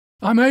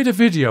I made a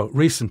video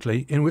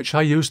recently in which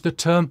I used the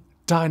term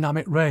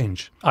dynamic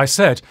range. I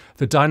said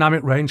the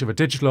dynamic range of a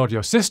digital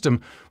audio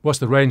system was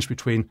the range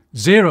between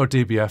 0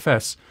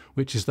 dBFS,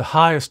 which is the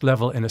highest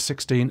level in a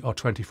 16 or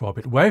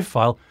 24-bit WAV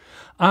file,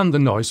 and the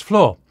noise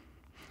floor.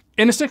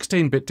 In a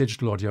 16-bit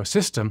digital audio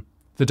system,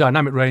 the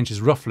dynamic range is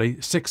roughly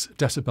 6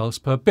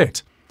 decibels per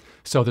bit,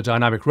 so the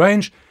dynamic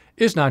range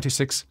is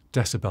 96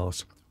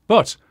 decibels.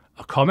 But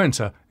a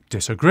commenter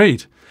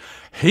disagreed.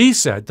 He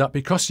said that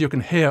because you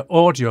can hear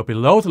audio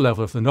below the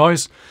level of the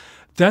noise,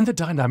 then the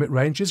dynamic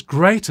range is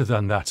greater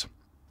than that.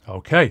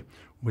 OK,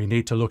 we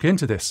need to look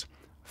into this.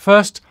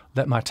 First,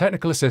 let my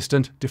technical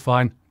assistant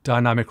define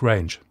dynamic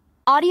range.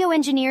 Audio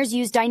engineers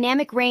use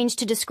dynamic range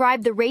to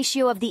describe the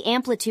ratio of the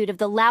amplitude of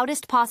the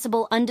loudest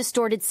possible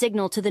undistorted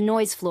signal to the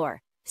noise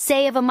floor,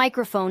 say of a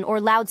microphone or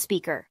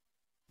loudspeaker.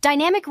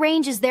 Dynamic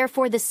range is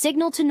therefore the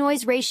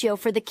signal-to-noise ratio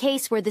for the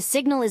case where the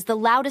signal is the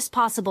loudest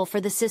possible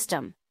for the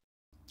system.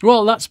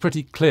 Well, that's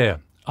pretty clear.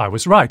 I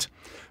was right.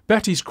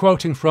 Betty's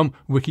quoting from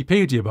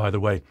Wikipedia, by the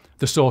way,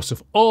 the source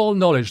of all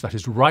knowledge that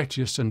is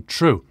righteous and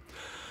true.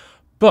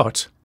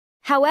 But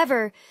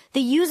however,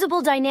 the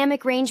usable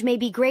dynamic range may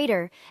be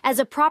greater, as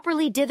a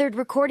properly dithered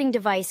recording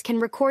device can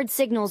record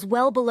signals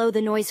well below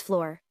the noise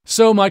floor.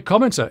 So my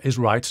commenter is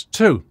right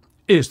too.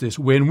 Is this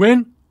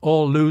win-win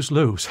or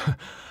lose-lose?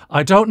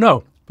 I don't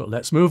know, but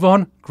let's move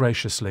on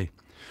graciously.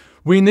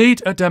 We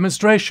need a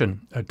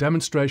demonstration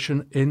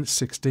in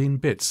 16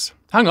 bits.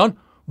 Hang on,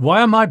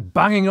 why am I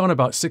banging on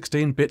about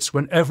 16 bits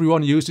when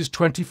everyone uses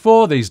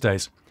 24 these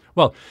days?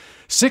 Well,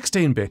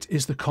 16-bit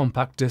is the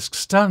compact disc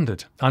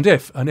standard, and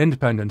if an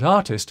independent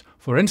artist,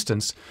 for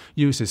instance,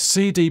 uses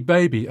CD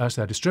Baby as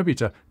their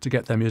distributor to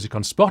get their music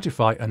on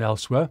Spotify and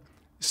elsewhere,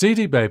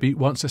 CD Baby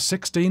wants a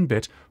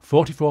 16-bit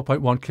 44.1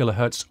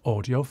 kHz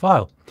audio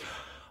file.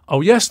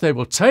 Oh yes, they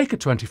will take a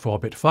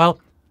 24-bit file,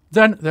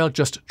 then they'll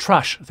just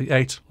trash the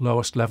 8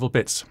 lowest level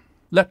bits.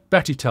 Let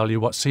Betty tell you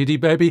what CD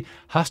Baby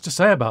has to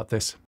say about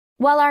this.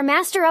 While our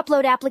master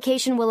upload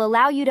application will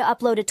allow you to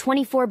upload a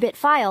 24-bit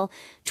file,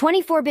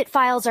 24-bit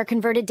files are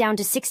converted down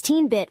to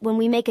 16-bit when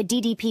we make a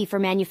DDP for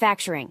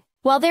manufacturing.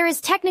 While there is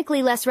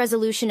technically less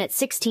resolution at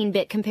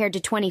 16-bit compared to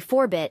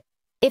 24-bit,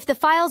 if the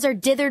files are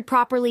dithered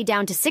properly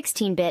down to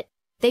 16-bit,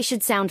 they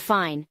should sound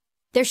fine.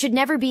 There should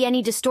never be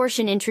any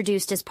distortion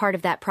introduced as part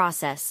of that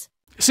process.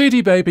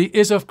 CD Baby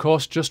is of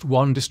course just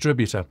one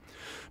distributor,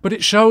 but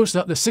it shows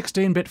that the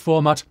 16-bit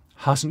format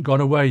hasn't gone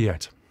away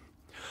yet.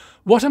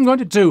 What I'm going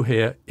to do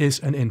here is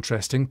an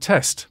interesting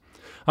test.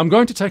 I'm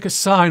going to take a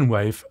sine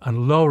wave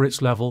and lower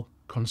its level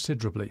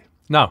considerably.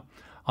 Now,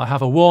 I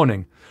have a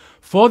warning.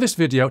 For this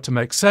video to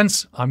make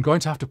sense, I'm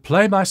going to have to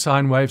play my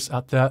sine waves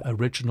at their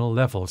original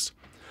levels.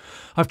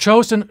 I've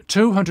chosen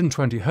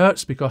 220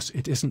 Hz because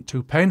it isn't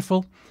too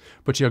painful,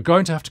 but you're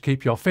going to have to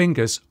keep your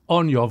fingers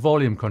on your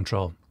volume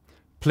control.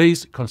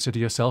 Please consider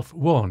yourself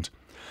warned.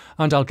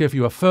 And I'll give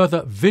you a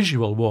further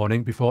visual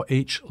warning before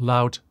each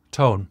loud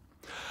tone.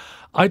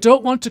 I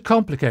don't want to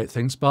complicate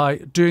things by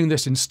doing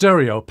this in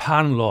stereo,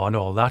 pan law and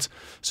all that,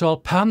 so I'll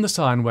pan the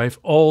sine wave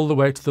all the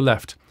way to the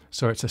left,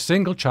 so it's a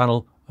single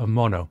channel of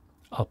mono.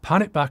 I'll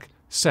pan it back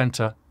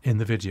centre in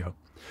the video.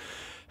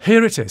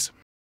 Here it is.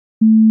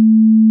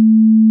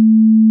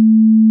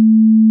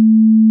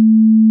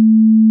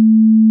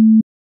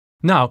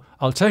 Now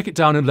I'll take it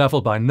down in level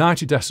by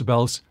 90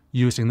 decibels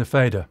using the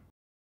fader.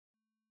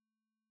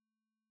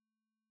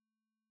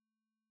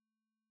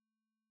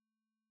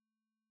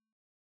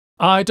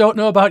 I don't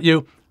know about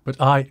you,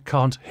 but I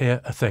can't hear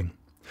a thing.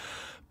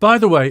 By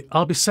the way,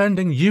 I'll be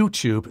sending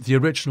YouTube the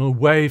original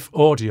wave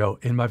audio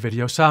in my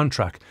video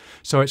soundtrack,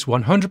 so it's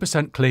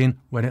 100% clean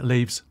when it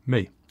leaves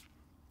me.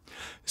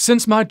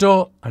 Since my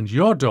DAW and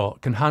your DAW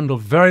can handle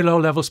very low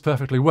levels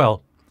perfectly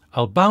well,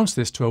 I'll bounce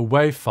this to a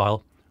wave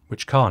file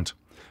which can't.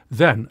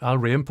 Then I'll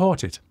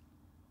re-import it.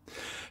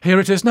 Here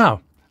it is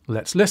now.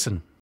 Let's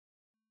listen.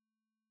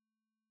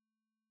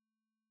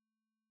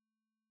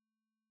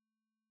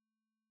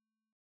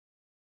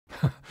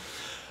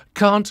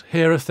 Can't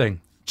hear a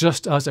thing,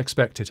 just as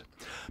expected.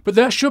 But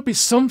there should be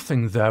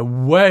something there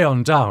way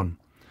on down.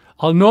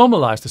 I'll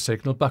normalise the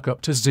signal back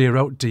up to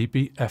 0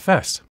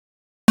 dBFS.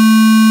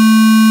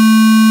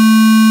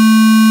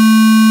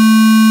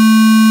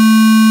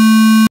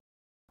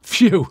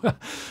 Phew,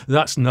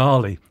 that's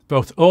gnarly,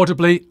 both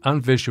audibly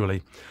and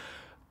visually.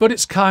 But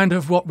it's kind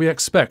of what we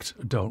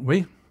expect, don't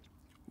we?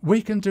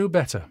 We can do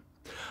better.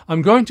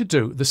 I'm going to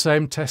do the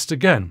same test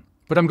again,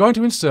 but I'm going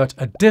to insert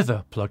a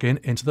dither plugin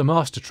into the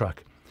master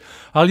track.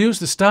 I'll use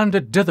the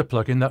standard dither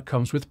plugin that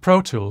comes with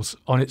Pro Tools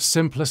on its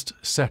simplest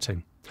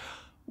setting.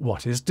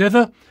 What is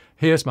dither?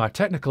 Here's my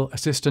technical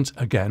assistant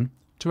again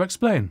to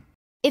explain.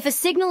 If a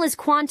signal is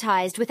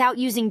quantized without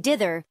using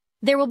dither,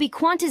 there will be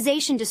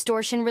quantization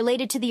distortion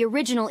related to the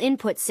original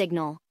input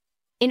signal.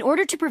 In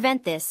order to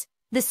prevent this,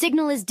 the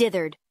signal is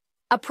dithered.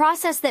 a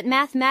process that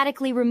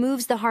mathematically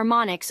removes the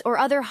harmonics or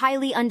other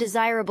highly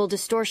undesirable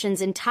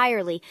distortions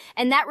entirely,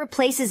 and that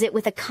replaces it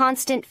with a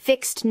constant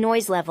fixed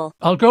noise level.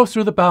 I'll go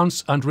through the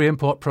bounce and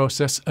re-import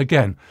process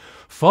again,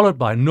 followed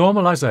by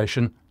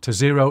normalization to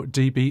 0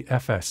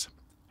 dBFS.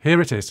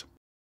 Here it is.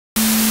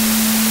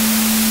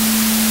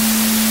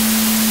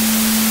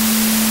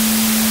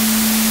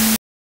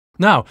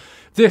 Now,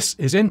 this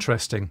is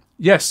interesting.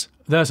 Yes,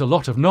 there's a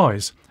lot of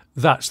noise.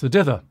 That's the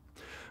dither.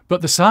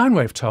 But the sine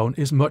wave tone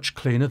is much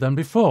cleaner than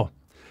before.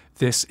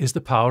 This is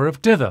the power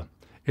of dither.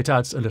 It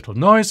adds a little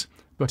noise,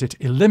 but it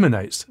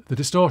eliminates the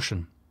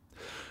distortion.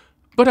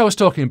 But I was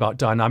talking about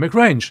dynamic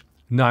range,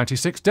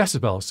 96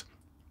 decibels.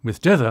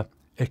 With dither,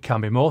 it can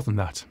be more than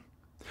that.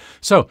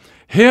 So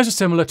here's a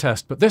similar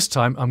test, but this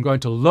time I'm going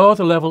to lower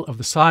the level of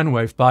the sine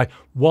wave by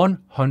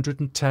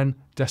 110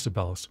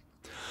 decibels.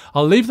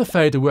 I'll leave the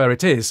fader where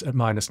it is at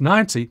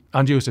 -90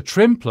 and use a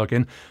trim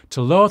plugin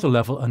to lower the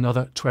level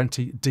another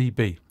 20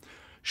 dB.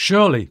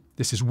 Surely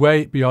this is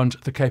way beyond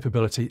the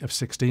capability of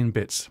 16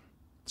 bits.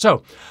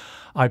 So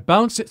I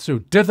bounce it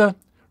through dither,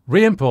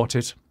 re-import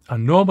it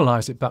and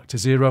normalise it back to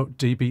 0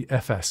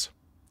 dBFS.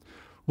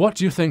 What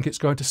do you think it's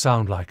going to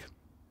sound like?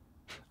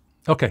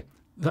 OK,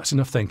 that's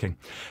enough thinking.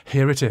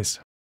 Here it is.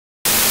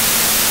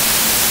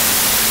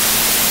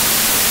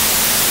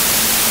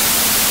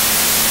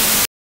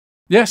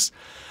 Yes,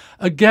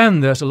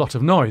 again there's a lot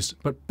of noise,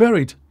 but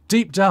buried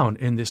deep down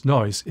in this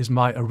noise is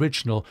my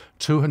original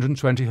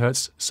 220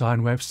 Hz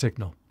sine wave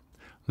signal.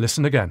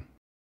 Listen again.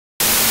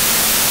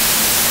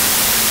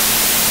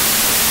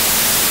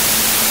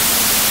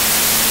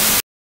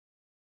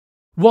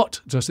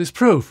 What does this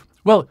prove?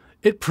 Well,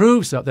 it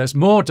proves that there's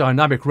more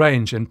dynamic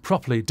range in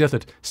properly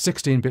dithered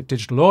 16-bit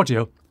digital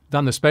audio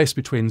than the space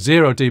between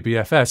 0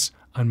 dBFS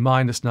and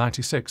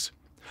 -96.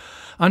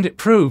 And it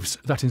proves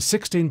that in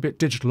 16-bit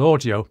digital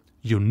audio,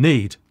 you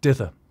need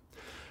dither.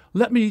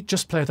 Let me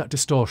just play that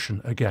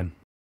distortion again.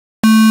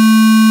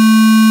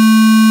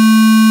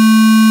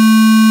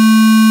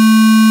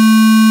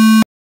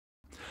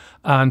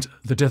 And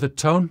the dithered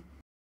tone.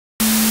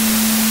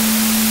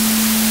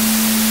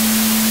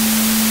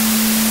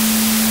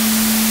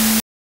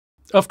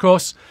 Of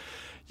course,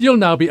 you'll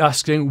now be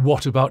asking,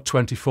 what about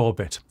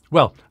 24-bit?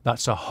 Well,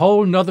 that's a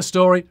whole nother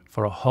story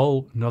for a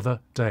whole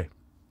nother day.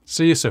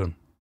 See you soon.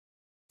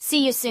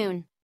 See you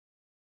soon.